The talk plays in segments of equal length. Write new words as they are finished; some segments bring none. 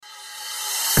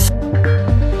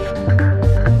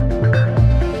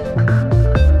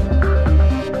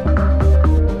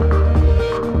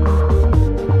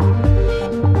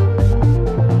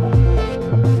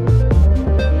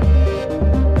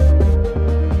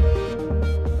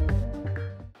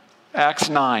Acts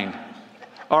 9.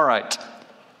 All right.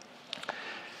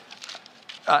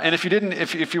 And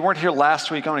if you weren't here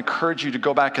last week, I want to encourage you to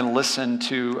go back and listen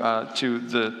to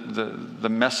the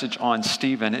message on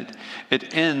Stephen.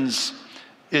 It ends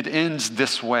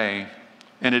this way,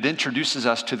 and it introduces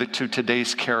us to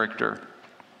today's character.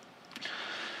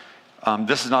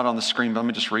 This is not on the screen, but let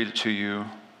me just read it to you.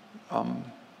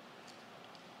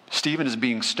 Stephen is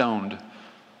being stoned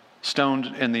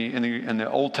in the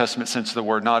Old Testament sense of the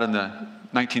word, not in the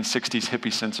 1960s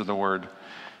hippie sense of the word.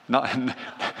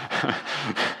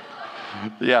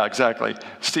 Yeah, exactly.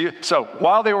 So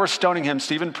while they were stoning him,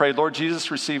 Stephen prayed, Lord Jesus,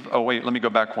 receive... Oh, wait, let me go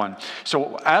back one.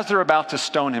 So as they're about to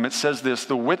stone him, it says this,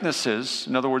 the witnesses,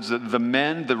 in other words, the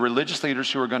men, the religious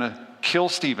leaders who are going to kill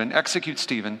Stephen, execute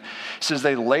Stephen, says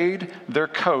they laid their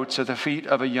coats at the feet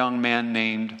of a young man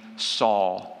named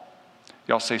Saul.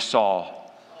 Y'all say Saul.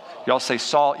 Y'all say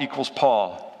Saul equals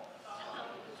Paul.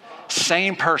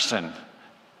 Same person.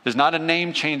 There's not a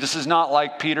name change. This is not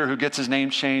like Peter who gets his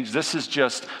name changed. This is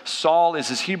just Saul is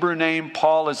his Hebrew name.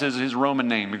 Paul is his Roman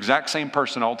name. Exact same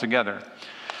person altogether.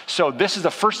 So this is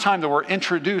the first time that we're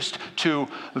introduced to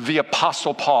the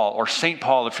Apostle Paul, or St.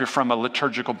 Paul if you're from a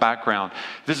liturgical background.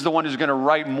 This is the one who's going to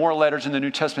write more letters in the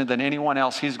New Testament than anyone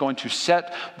else. He's going to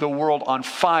set the world on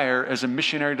fire as a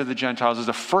missionary to the Gentiles. This is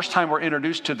the first time we're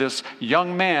introduced to this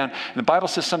young man. And the Bible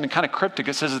says something kind of cryptic.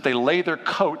 It says that they lay their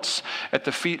coats at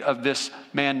the feet of this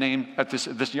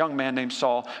young man named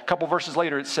Saul. A couple verses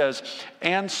later it says,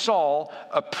 and Saul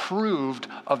approved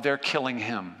of their killing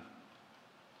him.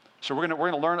 So we're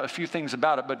going to learn a few things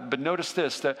about it, but notice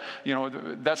this, that,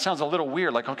 that sounds a little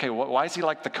weird. Like, okay, why is he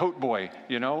like the coat boy,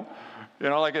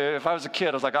 like if I was a kid,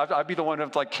 I was like, I'd be the one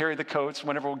to carry the coats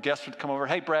whenever guests would come over.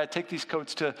 Hey, Brad, take these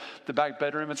coats to the back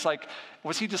bedroom. It's like,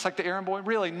 was he just like the errand boy?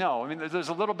 Really, no. I mean, there's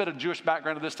a little bit of Jewish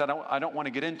background to this that I don't want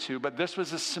to get into, but this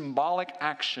was a symbolic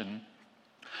action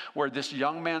where this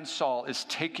young man Saul is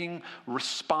taking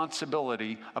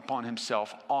responsibility upon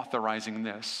himself, authorizing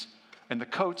this. And the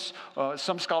coats,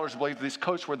 some scholars believe these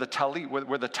coats were the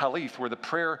talith, were the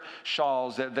prayer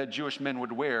shawls that Jewish men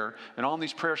would wear. And on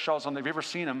these prayer shawls, have you ever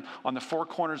seen them? On the four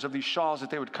corners of these shawls that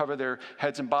they would cover their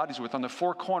heads and bodies with, on the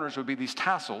four corners would be these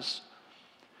tassels.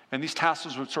 And these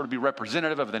tassels would sort of be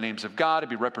representative of the names of God. It'd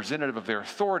be representative of their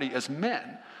authority as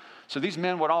men. So these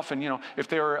men would often, if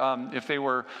they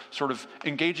were sort of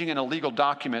engaging in a legal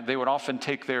document, they would often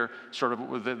take their sort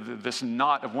of this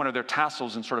knot of one of their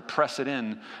tassels and sort of press it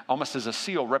in, almost as a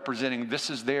seal, representing this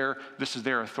is their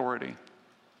authority.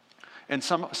 And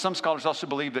some scholars also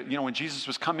believe that when Jesus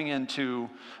was coming into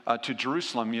to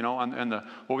Jerusalem, on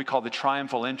what we call the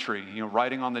triumphal entry,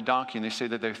 riding on the donkey, and they say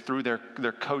that they threw their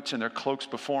coats and their cloaks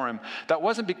before him. That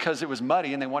wasn't because it was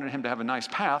muddy and they wanted him to have a nice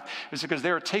path. It was because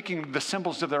they were taking the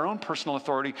symbols of their own personal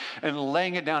authority and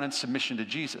laying it down in submission to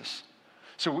Jesus.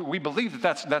 So we believe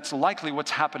that that's likely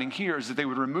what's happening here, is that they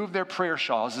would remove their prayer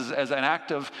shawls as an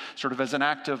act of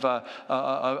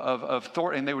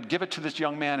authority, and they would give it to this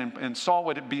young man, and Saul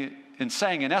would be in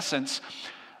saying, in essence,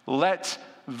 let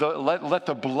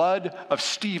the blood of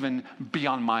Stephen be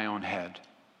on my own head.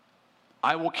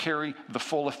 I will carry the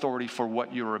full authority for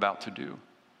what you are about to do.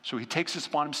 So he takes this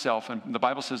upon himself, and the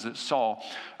Bible says that Saul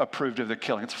approved of the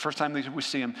killing. It's the first time we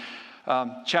see him.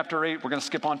 Chapter 8, we're going to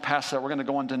skip on past that. We're going to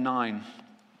go on to 9.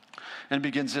 And it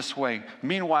begins this way.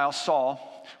 Meanwhile,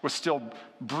 Saul was still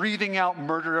breathing out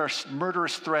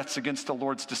murderous threats against the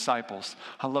Lord's disciples.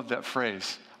 I love that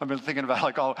phrase. I've been thinking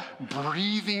about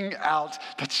breathing out.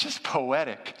 That's just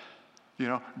poetic.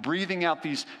 Breathing out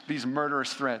these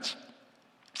murderous threats.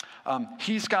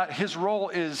 His role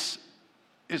is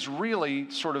really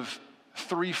sort of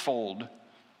threefold.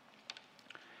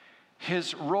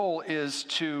 His role is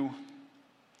to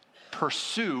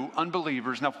pursue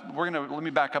unbelievers. Now, let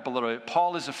me back up a little bit.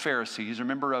 Paul is a Pharisee. He's a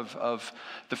member of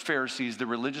the Pharisees, the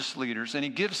religious leaders.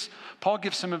 And Paul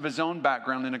gives some of his own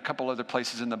background in a couple other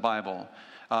places in the Bible.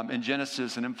 In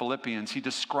Genesis and in Philippians, he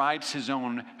describes his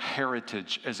own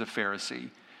heritage as a Pharisee.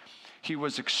 He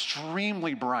was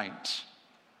extremely bright,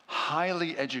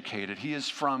 highly educated. He is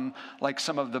from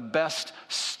some of the best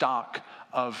stock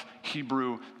of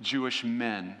Hebrew Jewish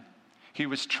men. He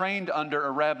was trained under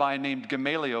a rabbi named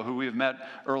Gamaliel, who we have met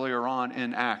earlier on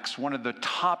in Acts, one of the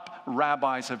top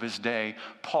rabbis of his day.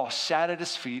 Paul sat at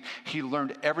his feet. He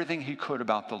learned everything he could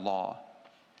about the law.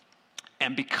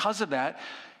 And because of that,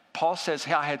 Paul says,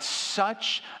 hey, I had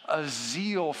such a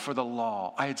zeal for the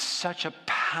law. I had such a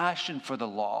passion for the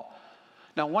law.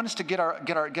 Now, I want us to get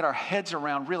our heads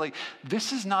around, really,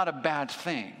 this is not a bad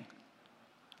thing,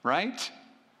 right?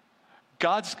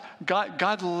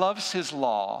 God loves his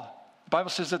law. The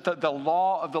Bible says that the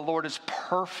law of the Lord is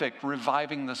perfect,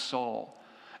 reviving the soul.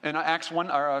 In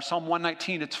Psalm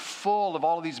 119, it's full of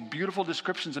all of these beautiful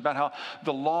descriptions about how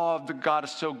the law of the God is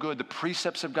so good, the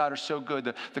precepts of God are so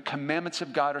good, the commandments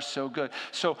of God are so good.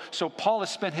 So Paul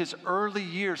has spent his early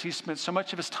years, he's spent so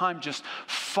much of his time just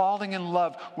falling in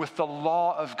love with the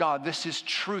law of God. This is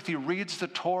truth. He reads the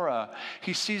Torah.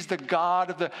 He sees the God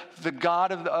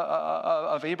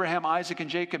of Abraham, Isaac,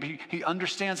 and Jacob. He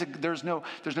understands that there's no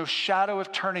shadow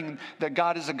of turning, that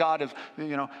God is a God of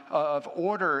of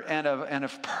order and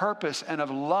of purpose and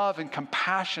of love and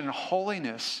compassion and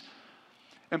holiness.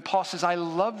 And Paul says, I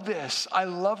love this. I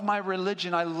love my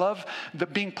religion. I love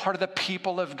being part of the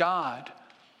people of God.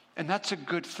 And that's a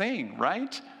good thing,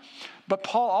 right? But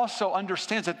Paul also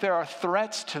understands that there are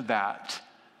threats to that.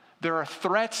 There are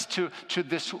threats to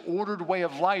this ordered way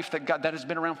of life that has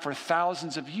been around for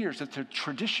thousands of years, that they're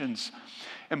traditions.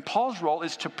 And Paul's role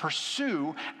is to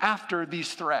pursue after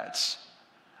these threats.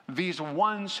 These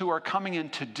ones who are coming in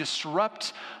to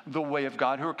disrupt the way of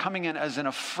God, who are coming in as an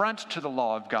affront to the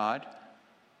law of God.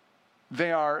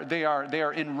 They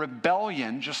are in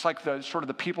rebellion, just like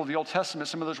the people of the Old Testament.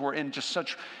 Some of those were in just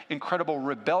such incredible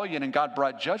rebellion, and God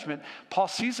brought judgment. Paul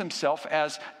sees himself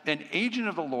as an agent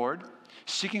of the Lord,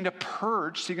 seeking to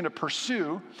purge, seeking to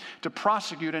pursue, to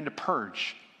prosecute, and to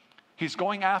purge. He's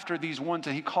going after these ones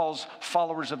that he calls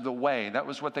followers of the way. That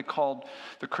was what they called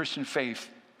the Christian faith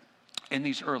in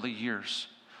these early years.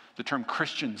 The term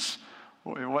Christians,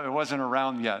 it wasn't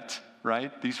around yet,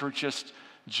 right? These were just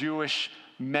Jewish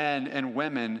men and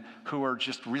women who were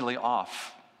just really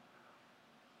off.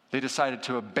 They decided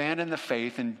to abandon the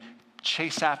faith and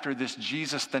chase after this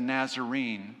Jesus the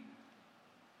Nazarene.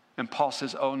 And Paul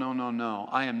says, oh, no.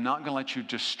 I am not going to let you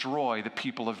destroy the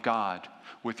people of God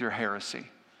with your heresy.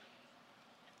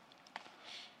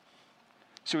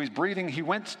 So he's breathing. He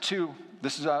went to,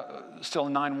 this is still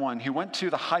 9:1. He went to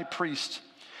the high priest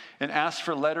and asked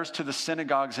for letters to the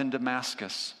synagogues in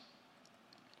Damascus,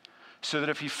 so that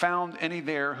if he found any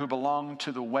there who belonged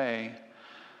to the way,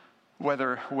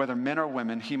 whether men or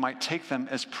women, he might take them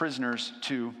as prisoners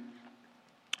to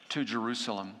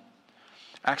Jerusalem.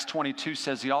 Acts 22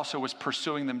 says he also was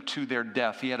pursuing them to their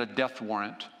death. He had a death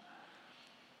warrant.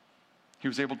 He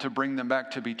was able to bring them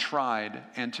back to be tried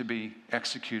and to be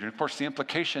executed. Of course, the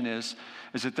implication is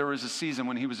that there was a season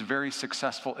when he was very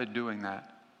successful at doing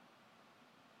that.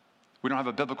 We don't have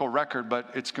a biblical record,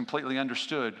 but it's completely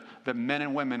understood that men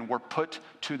and women were put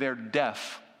to their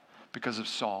death because of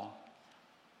Saul.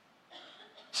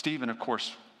 Stephen, of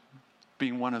course,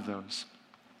 being one of those.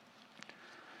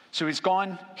 So he's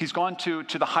gone to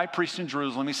the high priest in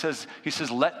Jerusalem. He says,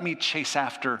 let me chase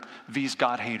after these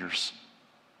God haters.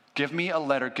 Give me a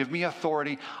letter, give me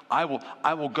authority. I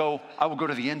will go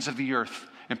to the ends of the earth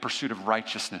in pursuit of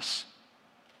righteousness.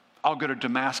 I'll go to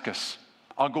Damascus.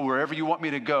 I'll go wherever you want me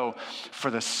to go for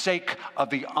the sake of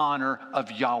the honor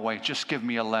of Yahweh. Just give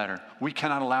me a letter. We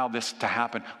cannot allow this to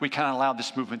happen. We cannot allow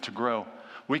this movement to grow.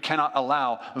 We cannot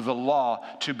allow the law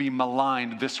to be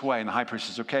maligned this way. And the high priest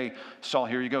says, okay, Saul,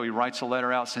 here you go. He writes a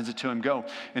letter out, sends it to him, go.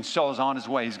 And Saul is on his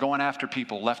way. He's going after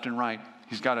people left and right.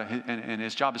 And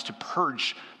his job is to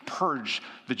purge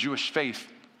the Jewish faith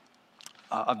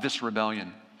of this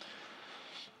rebellion.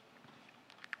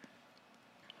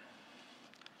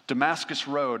 Damascus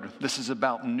Road, this is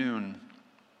about noon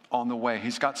on the way.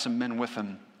 He's got some men with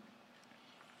him.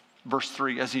 Verse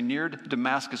 3, as he neared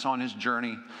Damascus on his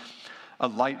journey, a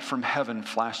light from heaven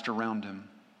flashed around him.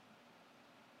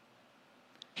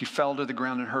 He fell to the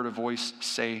ground and heard a voice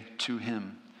say to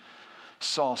him,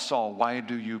 Saul, Saul, why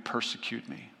do you persecute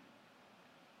me?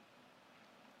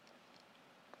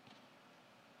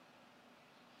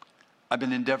 I've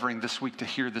been endeavoring this week to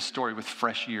hear this story with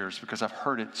fresh ears because I've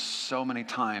heard it so many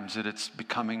times that it's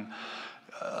becoming,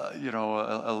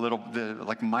 a little,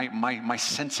 like my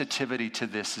sensitivity to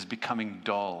this is becoming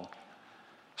dull.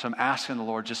 So I'm asking the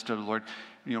Lord,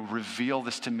 reveal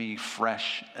this to me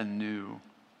fresh and new.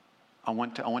 I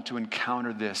want to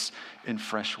encounter this in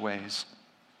fresh ways.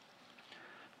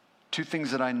 Two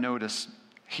things that I notice.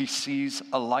 He sees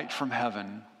a light from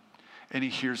heaven and he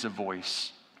hears a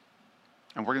voice.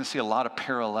 And we're going to see a lot of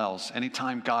parallels.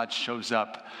 Anytime God shows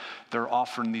up, there are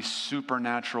often these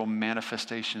supernatural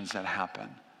manifestations that happen.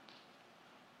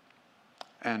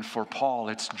 And for Paul,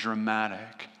 it's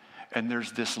dramatic. And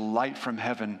there's this light from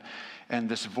heaven and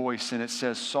this voice, and it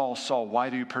says, Saul, Saul, why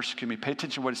do you persecute me? Pay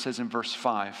attention to what it says in verse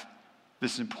 5.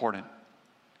 This is important.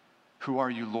 Who are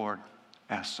you, Lord?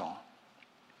 asked Saul.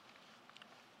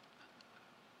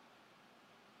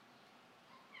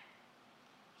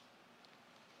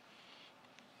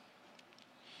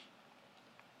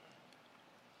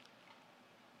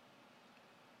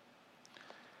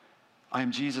 I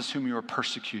am Jesus whom you are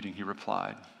persecuting, he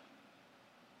replied.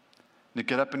 Now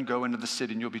get up and go into the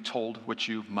city, and you'll be told what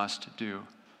you must do.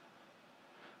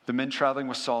 The men traveling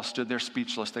with Saul stood there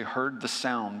speechless. They heard the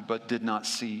sound, but did not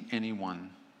see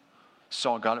anyone.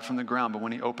 Saul got it from the ground, but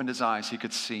when he opened his eyes, he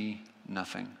could see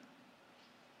nothing.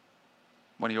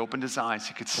 When he opened his eyes,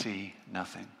 he could see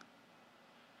nothing.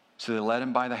 So they led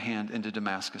him by the hand into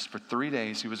Damascus. For 3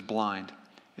 days he was blind,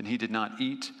 and he did not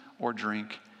eat or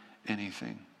drink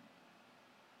anything.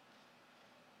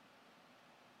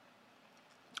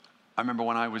 I remember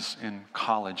when I was in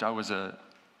college,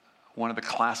 one of the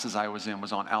classes I was in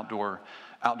was on outdoor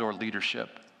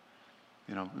leadership.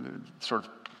 Sort of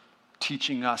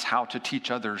teaching us how to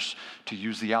teach others to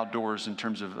use the outdoors in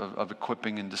terms of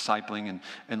equipping and discipling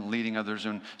and leading others.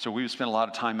 And so we would spend a lot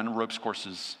of time in ropes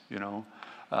courses,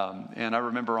 and I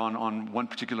remember on one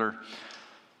particular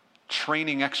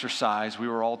training exercise, we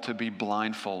were all to be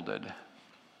blindfolded.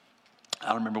 I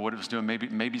don't remember what it was doing.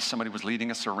 Maybe somebody was leading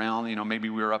us around.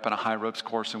 Maybe we were up in a high ropes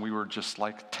course and we were just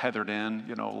like tethered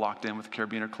in, locked in with a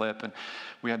carabiner clip, and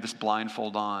we had this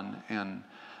blindfold on. And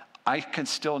I can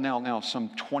still now some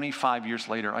 25 years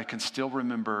later, I can still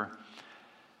remember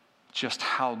just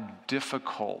how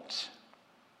difficult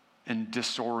and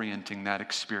disorienting that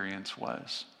experience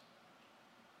was.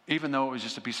 Even though it was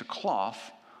just a piece of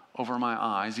cloth over my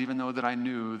eyes, even though that I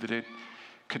knew that it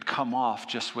could come off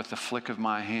just with the flick of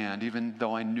my hand, even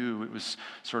though I knew it was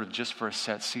sort of just for a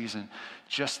set season,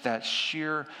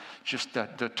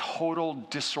 the total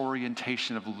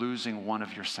disorientation of losing one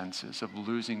of your senses, of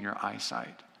losing your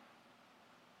eyesight,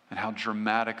 and how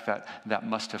dramatic that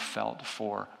must have felt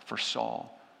for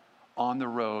Saul. On the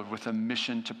road with a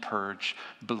mission to purge,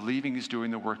 believing he's doing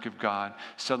the work of God,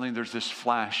 suddenly there's this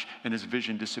flash and his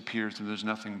vision disappears and there's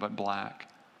nothing but black.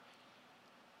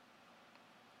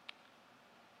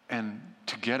 And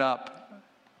to get up,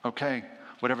 okay,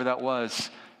 whatever that was,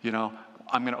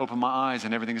 I'm going to open my eyes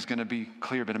and everything is going to be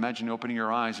clear. But imagine opening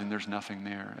your eyes and there's nothing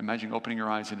there. Imagine opening your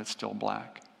eyes and it's still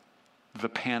black. The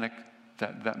panic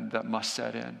that must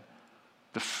set in.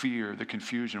 The fear, the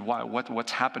confusion. Why?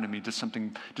 What's happened to me? Did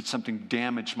something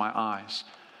damage my eyes?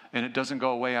 And it doesn't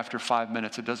go away after 5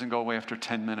 minutes. It doesn't go away after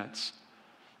 10 minutes.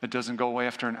 It doesn't go away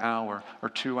after an hour or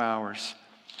 2 hours.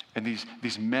 And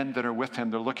these men that are with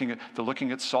him, they're looking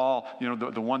at Saul,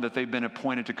 the one that they've been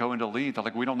appointed to go into lead. They're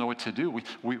like, we don't know what to do.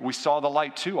 We saw the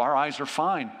light too. Our eyes are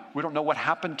fine. We don't know what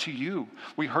happened to you.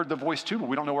 We heard the voice too, but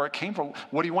we don't know where it came from.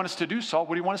 What do you want us to do, Saul?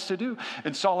 What do you want us to do?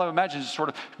 And Saul, I imagine, is sort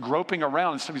of groping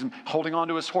around. And so he's holding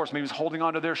onto his horse. Maybe he's holding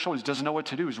onto their shoulders. He doesn't know what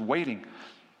to do. He's waiting.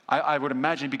 I would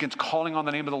imagine he begins calling on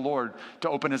the name of the Lord to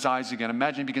open his eyes again.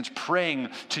 Imagine he begins praying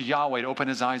to Yahweh to open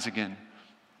his eyes again.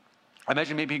 I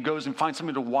imagine maybe he goes and finds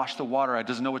something to wash the water out.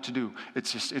 Doesn't know what to do.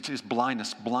 It's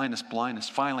blindness.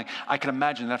 Finally, I can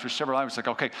imagine that after several hours, like,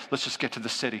 okay, let's just get to the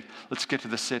city. Let's get to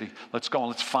the city. Let's go and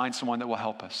let's find someone that will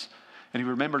help us. And he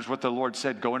remembers what the Lord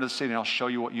said, go into the city and I'll show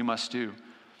you what you must do.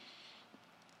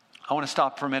 I want to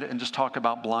stop for a minute and just talk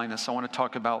about blindness. I want to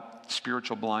talk about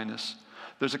spiritual blindness.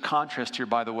 There's a contrast here,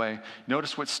 by the way.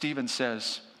 Notice what Stephen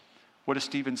says. What does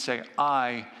Stephen say?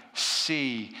 I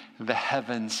see the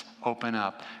heavens open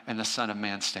up and the Son of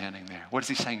Man standing there. What is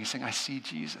he saying? He's saying, I see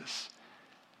Jesus.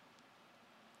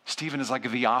 Stephen is like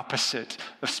the opposite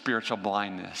of spiritual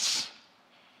blindness.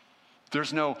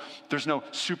 There's no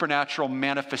supernatural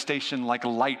manifestation like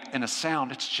light and a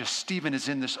sound. It's just Stephen is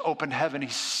in this open heaven.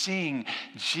 He's seeing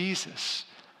Jesus.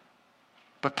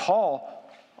 But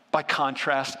Paul, by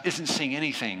contrast, isn't seeing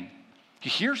anything. He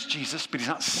hears Jesus, but he's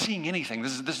not seeing anything.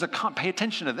 Pay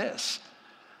attention to this.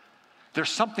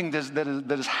 There's something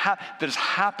that has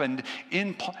happened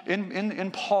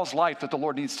in Paul's life that the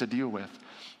Lord needs to deal with.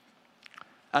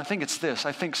 I think it's this.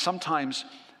 I think sometimes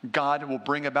God will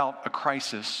bring about a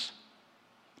crisis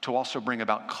to also bring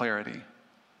about clarity.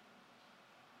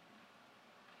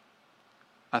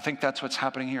 I think that's what's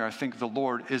happening here. I think the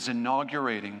Lord is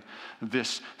inaugurating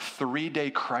this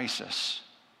 3-day crisis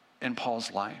in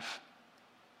Paul's life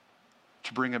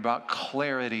to bring about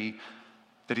clarity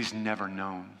that he's never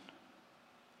known.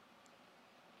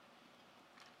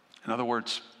 In other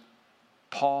words,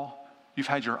 Paul, you've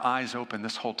had your eyes open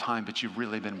this whole time, but you've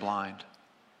really been blind.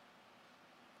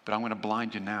 But I'm going to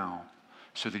blind you now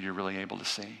so that you're really able to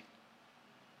see.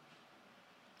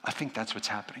 I think that's what's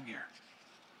happening here.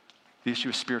 The issue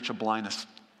of spiritual blindness.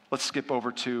 Let's skip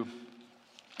over to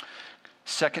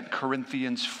 2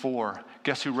 Corinthians 4.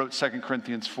 Guess who wrote 2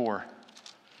 Corinthians 4?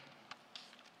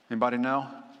 Anybody know?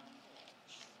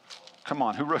 Come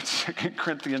on, who wrote 2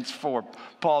 Corinthians 4?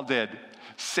 Paul did.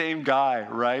 Same guy,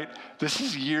 right? This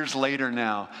is years later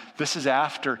now. This is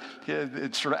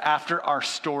it's sort of after our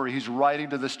story. He's writing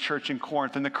to this church in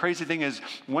Corinth. And the crazy thing is,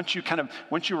 once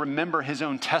you remember his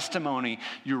own testimony,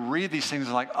 you read these things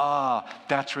and like,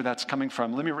 that's where that's coming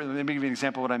from. Let me give you an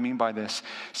example of what I mean by this.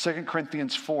 2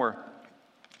 Corinthians 4,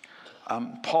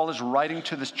 Paul is writing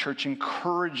to this church,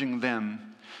 encouraging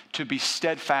them to be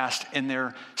steadfast in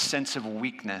their sense of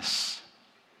weakness,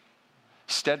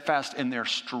 steadfast in their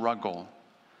struggle.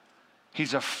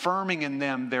 He's affirming in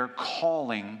them their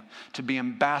calling to be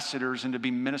ambassadors and to be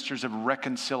ministers of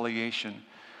reconciliation.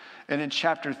 And in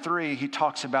chapter 3,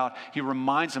 he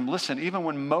reminds them, listen, even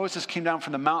when Moses came down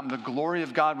from the mountain, the glory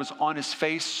of God was on his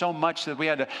face so much that we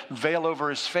had to veil over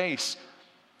his face.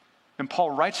 And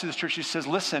Paul writes to this church, he says,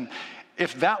 listen,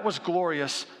 if that was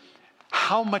glorious,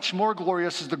 how much more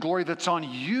glorious is the glory that's on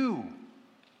you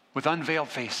with unveiled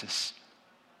faces?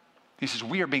 He says,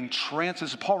 this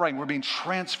is Paul writing, we're being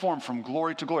transformed from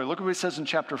glory to glory. Look at what he says in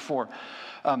chapter 4.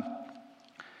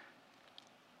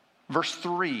 Verse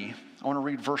 3, I want to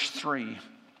read verse 3.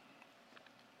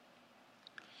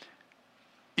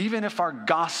 Even if our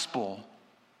gospel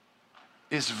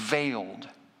is veiled,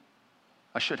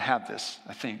 I should have this,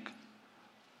 I think,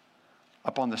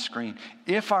 up on the screen.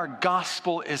 If our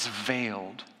gospel is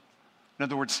veiled, in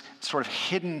other words, sort of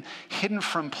hidden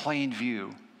from plain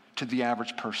view to the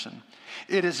average person,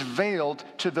 it is veiled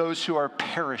to those who are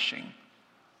perishing.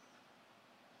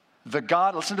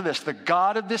 Listen to this, the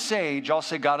God of this age, I'll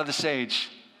say God of this age.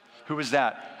 Who is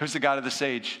that? Who's the God of this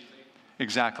age?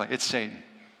 Exactly, it's Satan.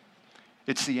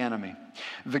 It's the enemy.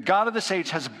 The God of this age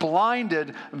has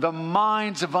blinded the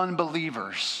minds of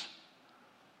unbelievers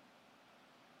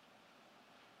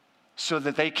so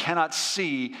that they cannot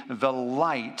see the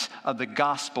light of the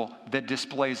gospel that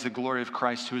displays the glory of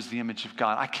Christ, who is the image of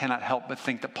God. I cannot help but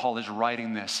think that Paul is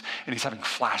writing this, and he's having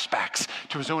flashbacks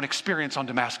to his own experience on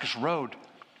Damascus Road.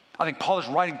 I think Paul is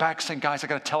writing back saying, guys, I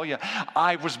got to tell you,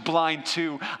 I was blind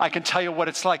too. I can tell you what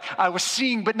it's like. I was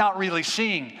seeing but not really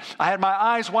seeing. I had my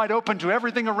eyes wide open to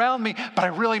everything around me, but I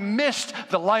really missed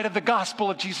the light of the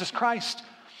gospel of Jesus Christ.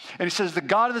 And he says, the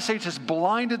God of this age has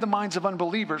blinded the minds of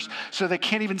unbelievers so they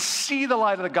can't even see the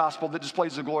light of the gospel that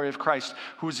displays the glory of Christ,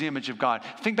 who is the image of God.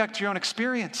 Think back to your own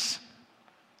experience.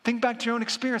 Think back to your own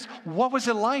experience. What was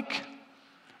it like?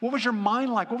 What was your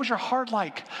mind like? What was your heart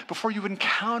like before you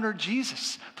encountered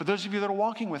Jesus? For those of you that are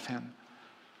walking with him.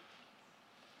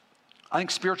 I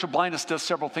think spiritual blindness does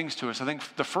several things to us. I think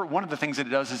one of the things that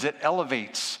it does is it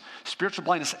elevates. Spiritual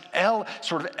blindness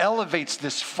sort of elevates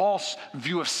this false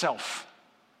view of self.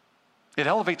 It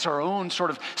elevates our own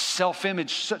sort of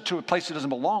self-image to a place that doesn't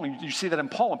belong. You see that in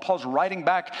Paul. When Paul's writing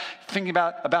back, thinking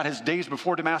about his days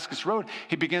before Damascus Road,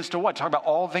 he begins to what? Talk about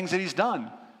all the things that he's done.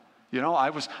 You know, I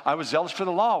was zealous for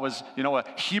the law. I was,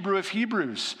 a Hebrew of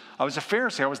Hebrews. I was a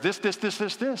Pharisee. I was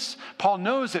this. Paul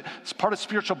knows that part of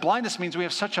spiritual blindness means we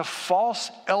have such a false,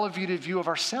 elevated view of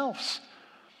ourselves.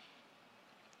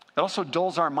 It also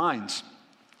dulls our minds.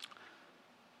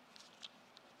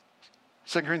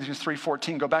 2 Corinthians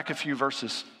 3:14, go back a few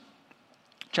verses.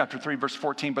 Chapter 3, verse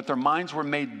 14, but their minds were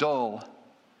made dull.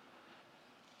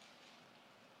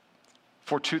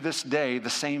 For to this day, the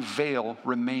same veil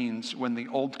remains when the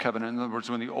old covenant, in other words,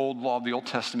 when the old law of the Old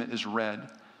Testament is read.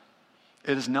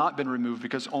 It has not been removed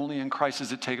because only in Christ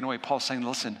is it taken away. Paul's saying,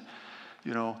 listen,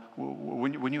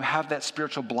 when you have that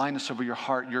spiritual blindness over your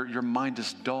heart, your mind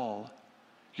is dull.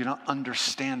 You're not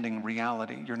understanding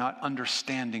reality. You're not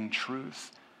understanding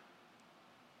truth.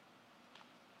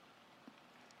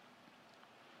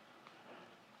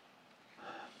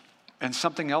 And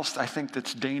something else I think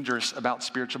that's dangerous about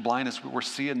spiritual blindness, we're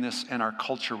seeing this in our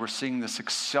culture. We're seeing this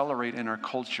accelerate in our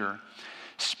culture.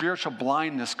 Spiritual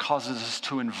blindness causes us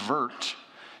to invert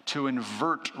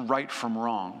right from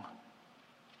wrong.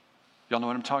 Y'all know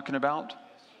what I'm talking about?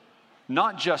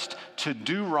 Not just to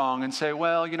do wrong and say,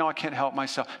 well, I can't help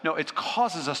myself. No, it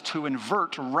causes us to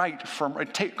invert right from,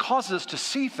 it causes us to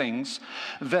see things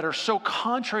that are so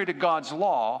contrary to God's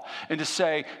law and to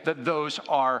say that those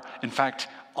are, in fact,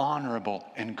 honorable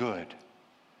and good.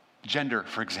 Gender,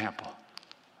 for example,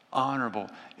 honorable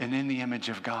and in the image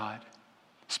of God.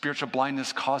 Spiritual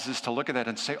blindness causes us to look at that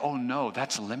and say, oh no,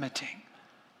 that's limiting.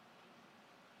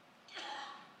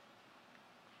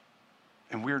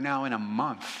 And we're now in a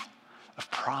month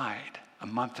of pride, a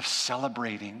month of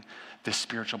celebrating this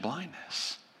spiritual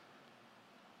blindness.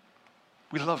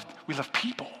 We love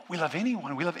people. We love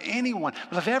anyone. We love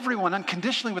everyone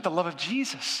unconditionally with the love of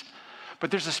Jesus. But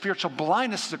there's a spiritual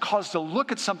blindness that causes us to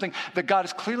look at something that God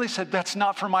has clearly said, that's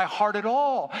not for my heart at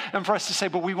all. And for us to say,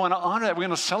 but we want to honor that. We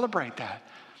want to celebrate that.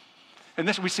 And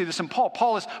this, we see this in Paul.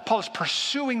 Paul is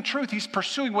pursuing truth. He's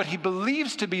pursuing what he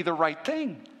believes to be the right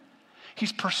thing.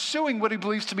 He's pursuing what he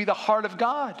believes to be the heart of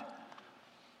God.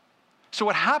 So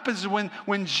what happens is when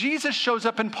Jesus shows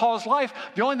up in Paul's life,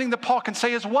 the only thing that Paul can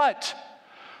say is what?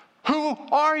 Who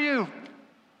are you?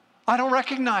 I don't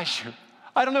recognize you.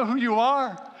 I don't know who you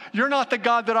are. You're not the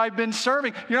God that I've been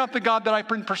serving. You're not the God that I've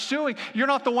been pursuing. You're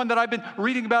not the one that I've been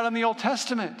reading about in the Old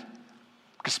Testament.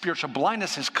 Because spiritual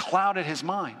blindness has clouded his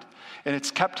mind, and it's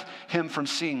kept him from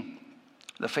seeing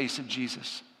the face of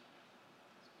Jesus.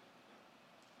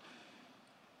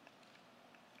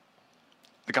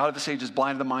 The God of this age has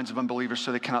blinded the minds of unbelievers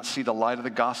so they cannot see the light of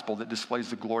the gospel that displays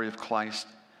the glory of Christ.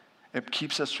 It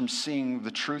keeps us from seeing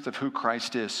the truth of who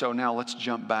Christ is. So now let's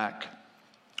jump back.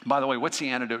 By the way, what's the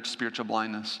antidote to spiritual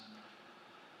blindness?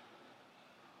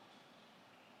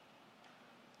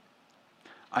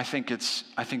 I think it's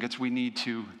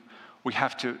we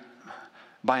have to,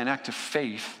 by an act of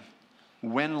faith,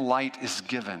 when light is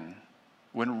given,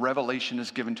 when revelation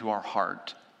is given to our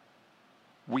heart,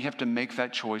 we have to make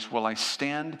that choice. Will I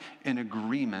stand in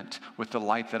agreement with the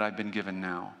light that I've been given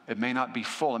now? It may not be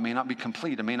full. It may not be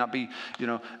complete. It may not be,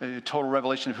 a total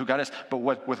revelation of who God is. But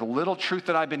with a little truth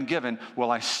that I've been given,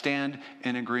 will I stand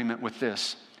in agreement with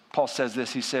this? Paul says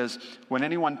this. He says, when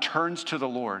anyone turns to the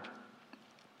Lord,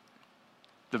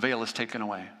 the veil is taken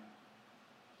away.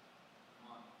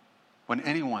 When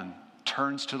anyone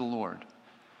turns to the Lord,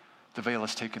 the veil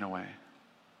is taken away.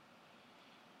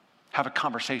 Have a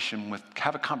conversation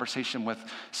with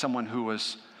someone who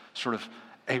was sort of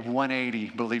a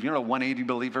 180 believer. You know what a 180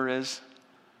 believer is?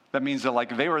 That means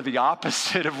that they were the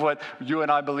opposite of what you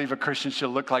and I believe a Christian should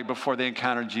look like before they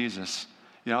encountered Jesus.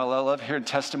 I love hearing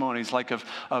testimonies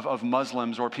of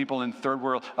Muslims or people in third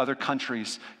world, other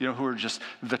countries, who are just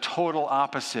the total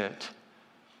opposite.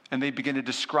 And they begin to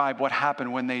describe what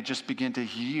happened when they just begin to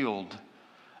yield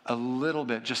a little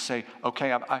bit, just say,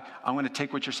 okay, I'm going to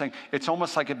take what you're saying. It's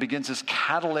almost like it begins this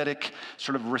catalytic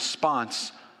sort of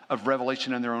response of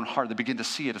revelation in their own heart. They begin to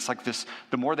see it. It's like this,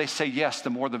 the more they say yes,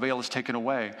 the more the veil is taken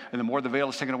away. And the more the veil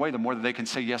is taken away, the more that they can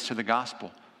say yes to the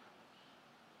gospel.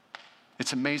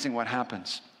 It's amazing what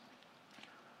happens.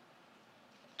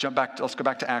 Let's go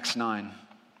back to Acts 9.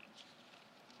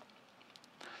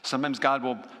 Sometimes God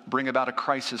will bring about a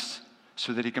crisis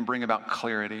so that he can bring about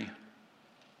clarity.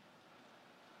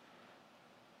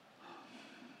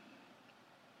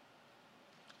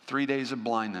 Three days of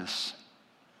blindness,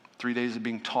 3 days of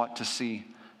being taught to see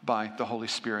by the Holy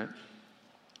Spirit.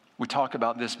 We talk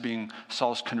about this being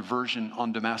Saul's conversion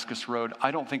on Damascus Road.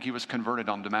 I don't think he was converted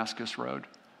on Damascus Road.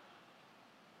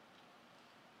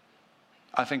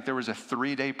 I think there was a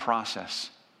 3-day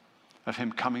process of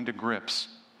him coming to grips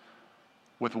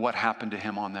with what happened to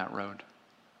him on that road.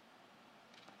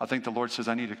 I think the Lord says,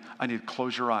 I need to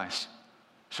close your eyes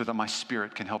so that my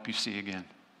spirit can help you see again.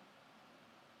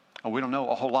 We don't know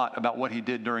a whole lot about what he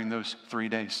did during those 3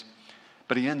 days.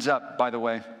 But he ends up, by the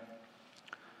way,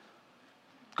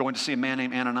 going to see a man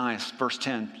named Ananias, verse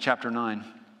 10, chapter 9.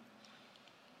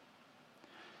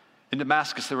 In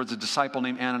Damascus, there was a disciple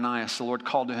named Ananias. The Lord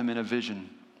called to him in a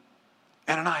vision.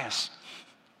 Ananias.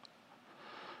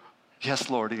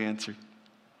 Yes, Lord, he answered.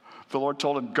 The Lord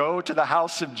told him, go to the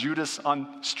house of Judas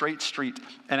on Straight Street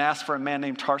and ask for a man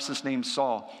named Tarsus named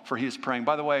Saul, for he is praying.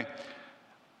 By the way,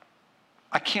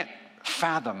 I can't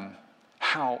fathom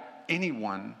how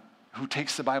anyone who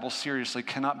takes the Bible seriously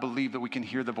cannot believe that we can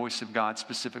hear the voice of God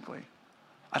specifically.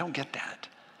 I don't get that.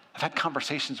 I've had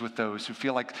conversations with those who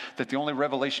feel like that the only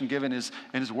revelation given is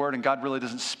in his word, and God really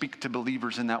doesn't speak to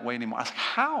believers in that way anymore. I was like,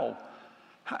 how?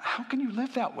 How can you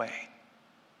live that way?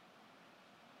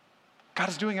 God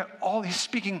is doing it all. He's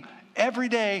speaking every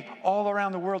day all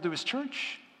around the world to his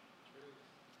church.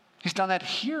 He's done that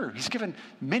here. He's given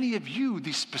many of you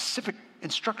these specific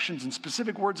instructions and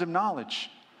specific words of knowledge.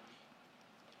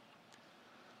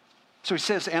 So he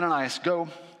says to Ananias, go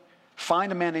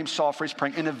find a man named Saul, for he's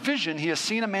praying. In a vision, he has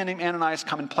seen a man named Ananias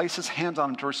come and place his hands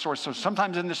on him to restore. So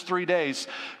sometimes in this 3 days,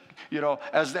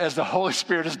 as the Holy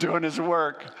Spirit is doing his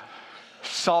work,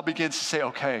 Saul begins to say,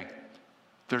 okay,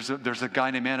 there's a guy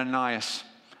named Ananias.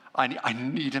 I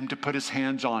need him to put his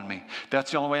hands on me. That's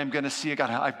the only way I'm going to see it.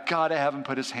 I've got to have him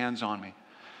put his hands on me.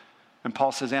 And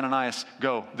Paul says, Ananias,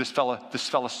 go. This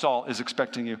fella Saul is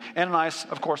expecting you. Ananias,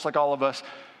 of course, like all of us,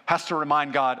 has to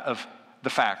remind God of the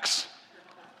facts.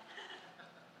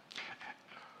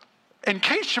 In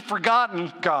case you've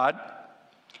forgotten, God,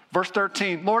 verse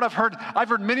 13, Lord, I've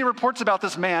heard many reports about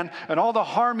this man and all the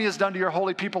harm he has done to your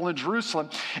holy people in Jerusalem.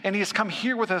 And he has come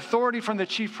here with authority from the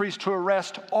chief priest to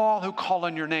arrest all who call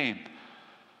on your name.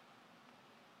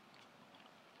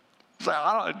 He's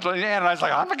like, Ananias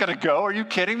like, I'm not going to go. Are you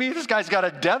kidding me? This guy's got a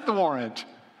death warrant.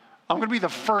 I'm going to be the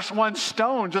first one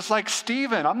stoned, just like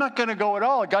Stephen. I'm not going to go at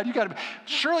all. God, you got to,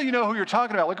 surely you know who you're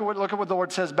talking about. Look at what the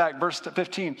Lord says back, verse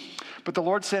 15. But the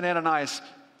Lord said, Ananias,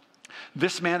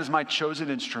 this man is my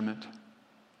chosen instrument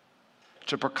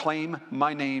to proclaim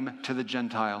my name to the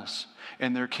Gentiles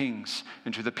and their kings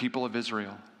and to the people of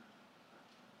Israel.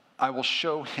 I will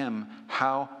show him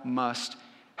how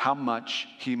much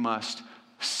he must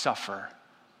suffer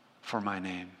for my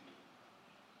name.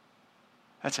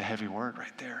 That's a heavy word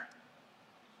right there.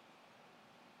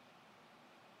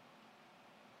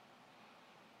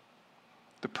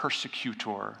 The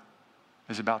persecutor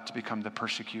is about to become the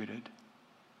persecuted.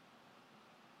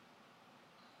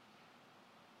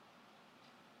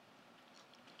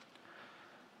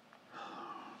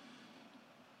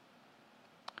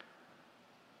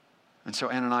 And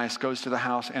so Ananias goes to the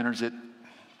house, enters it.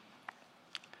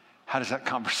 How does that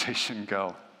conversation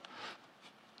go?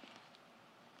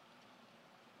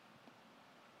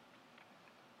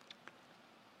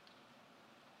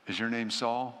 Is your name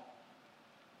Saul?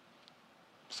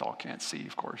 Saul can't see,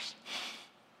 of course.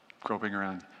 Groping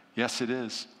around. Yes, it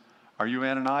is. Are you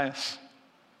Ananias?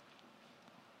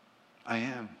 I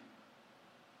am.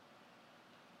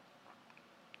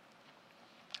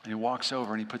 And he walks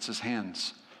over and he puts his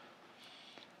hands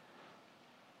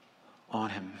on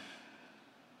him.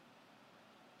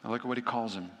 Now look at what he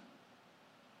calls him.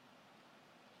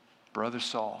 Brother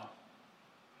Saul.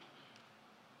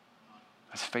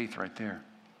 That's faith right there.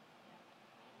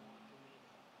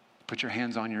 Put your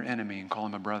hands on your enemy and call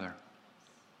him a brother.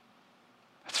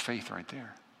 That's faith right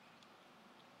there.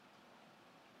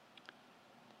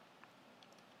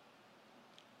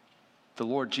 The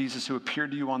Lord Jesus, who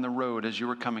appeared to you on the road as you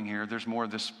were coming here, there's more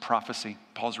of this prophecy.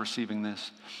 Paul's receiving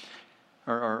this.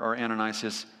 Or Ananias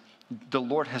says, the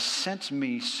Lord has sent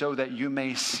me so that you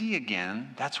may see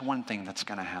again. That's one thing that's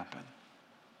going to happen.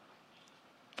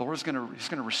 The Lord's going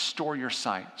to restore your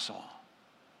sight, Saul.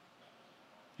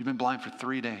 You've been blind for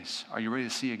 3 days. Are you ready to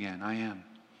see again? I am.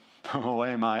 Oh,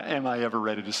 am I ever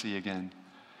ready to see again?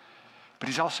 But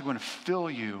he's also going to fill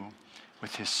you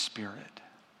with his Spirit.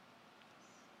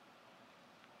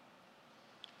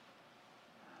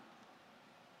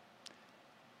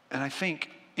 And I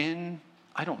think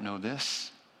I don't know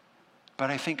this,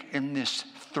 but I think in this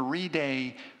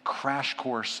 3-day crash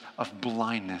course of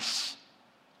blindness,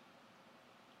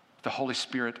 the Holy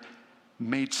Spirit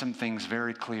made some things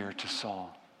very clear to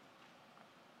Saul.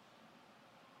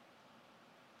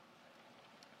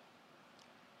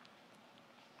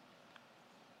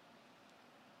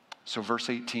 So verse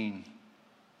 18,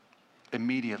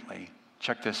 immediately,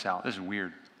 check this out. This is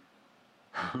weird.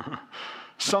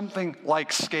 Something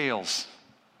like scales.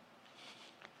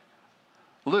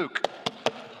 Luke,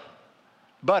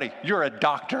 buddy, you're a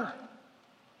doctor.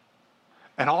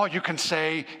 And all you can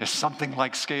say is something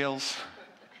like scales.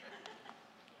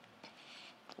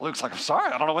 Luke's like, I'm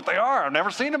sorry, I don't know what they are. I've never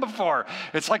seen them before.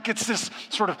 It's like it's this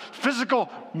sort of physical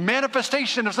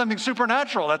manifestation of something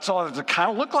supernatural. That's all. It kind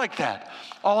of look like that.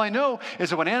 All I know is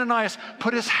that when Ananias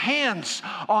put his hands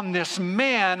on this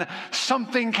man,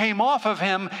 something came off of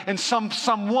him and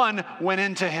someone went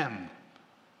into him.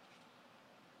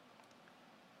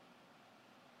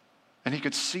 And he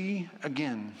could see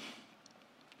again.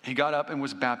 He got up and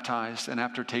was baptized, and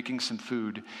after taking some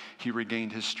food, he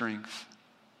regained his strength.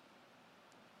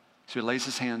 So he lays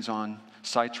his hands on,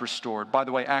 sight's restored. By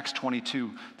the way, Acts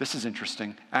 22, this is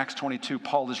interesting. Acts 22,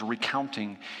 Paul is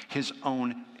recounting his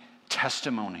own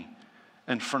testimony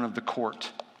in front of the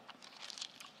court.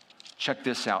 Check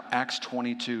this out, Acts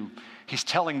 22. He's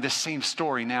telling this same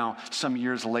story now some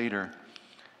years later.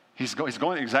 He's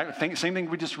going exactly same thing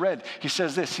we just read. He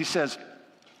says this, he says,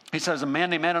 a man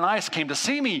named Ananias came to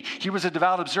see me. He was a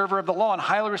devout observer of the law and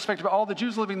highly respected by all the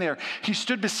Jews living there. He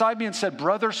stood beside me and said,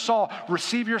 Brother Saul,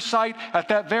 receive your sight. At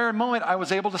that very moment, I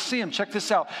was able to see him. Check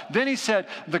this out. Then he said,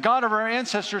 the God of our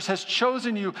ancestors has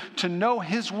chosen you to know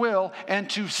his will and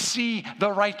to see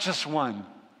the righteous one.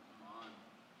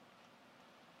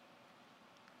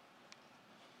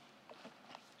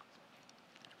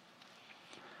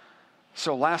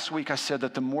 So last week I said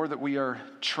that the more that we are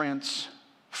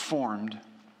transformed,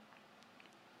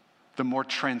 the more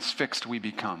transfixed we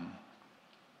become.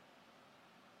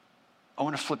 I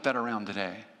want to flip that around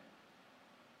today.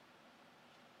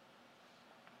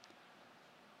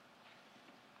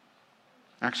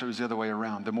 Actually, it was the other way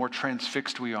around. The more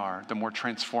transfixed we are, the more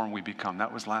transformed we become.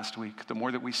 That was last week. The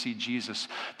more that we see Jesus,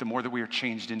 the more that we are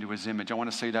changed into his image. I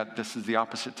want to say that this is the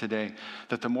opposite today,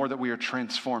 that the more that we are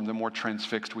transformed, the more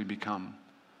transfixed we become.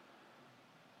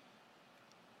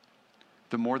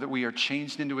 the more that we are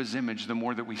changed into his image, the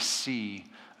more that we see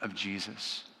of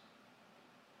Jesus.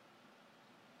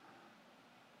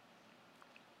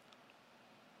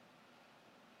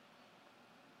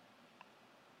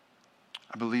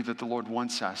 I believe that the Lord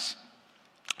wants us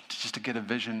just to get a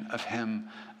vision of him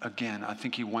again. I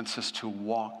think he wants us to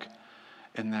walk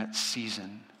in that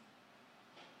season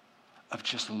of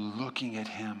just looking at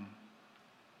him.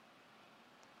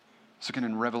 I was looking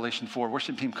in Revelation 4.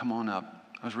 Worship team, come on up.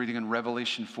 I was reading in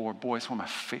Revelation 4. Boy, it's one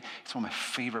of my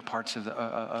favorite parts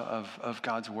of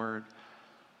God's word.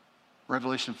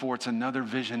 Revelation 4, it's another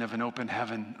vision of an open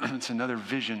heaven. It's another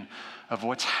vision of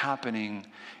what's happening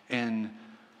in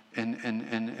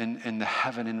the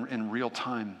heaven in real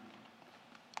time.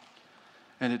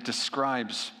 And it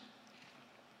describes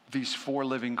these 4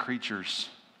 living creatures.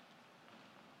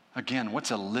 Again,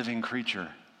 what's a living creature?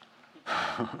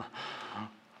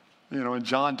 And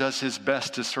John does his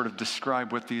best to sort of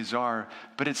describe what these are.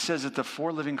 But it says that the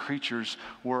 4 living creatures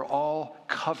were all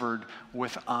covered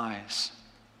with eyes.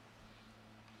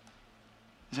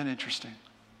 Isn't that interesting?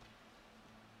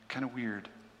 Kind of weird.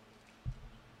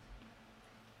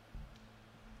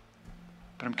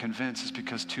 But I'm convinced it's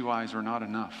because 2 eyes are not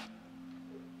enough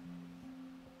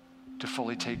to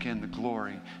fully take in the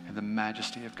glory and the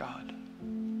majesty of God.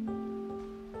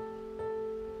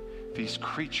 These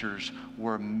creatures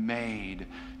were made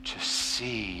to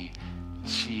see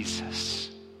Jesus,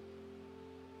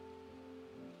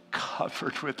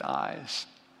 covered with eyes.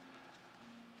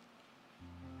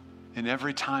 And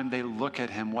every time they look at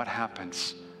him, what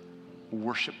happens?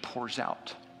 Worship pours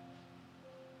out.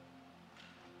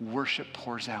 Worship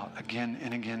pours out again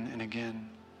and again and again.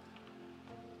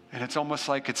 And it's almost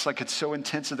like it's so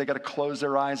intense that they got to close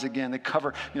their eyes again. They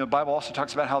cover, the Bible also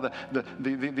talks about how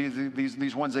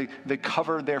these ones, they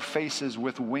cover their faces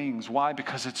with wings. Why?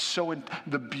 Because it's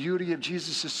the beauty of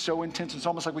Jesus is so intense. It's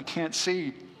almost like we can't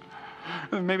see.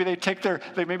 Maybe they take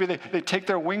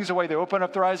their wings away. They open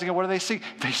up their eyes again. What do they see?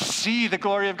 They see the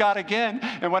glory of God again.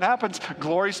 And what happens?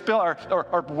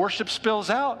 Or worship spills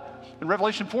out. In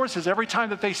Revelation 4, it says every time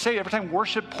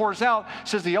worship pours out, it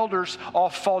says the elders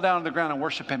all fall down on the ground and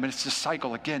worship him. And it's this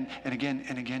cycle again and again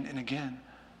and again and again.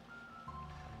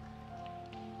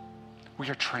 We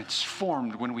are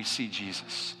transformed when we see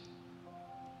Jesus.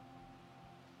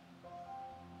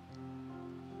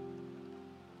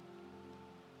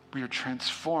 We are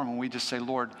transformed when we just say,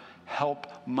 Lord, help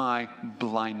my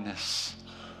blindness.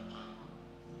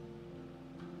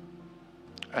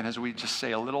 And as we just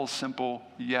say a little simple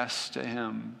yes to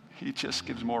him, he just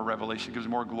gives more revelation, gives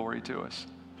more glory to us.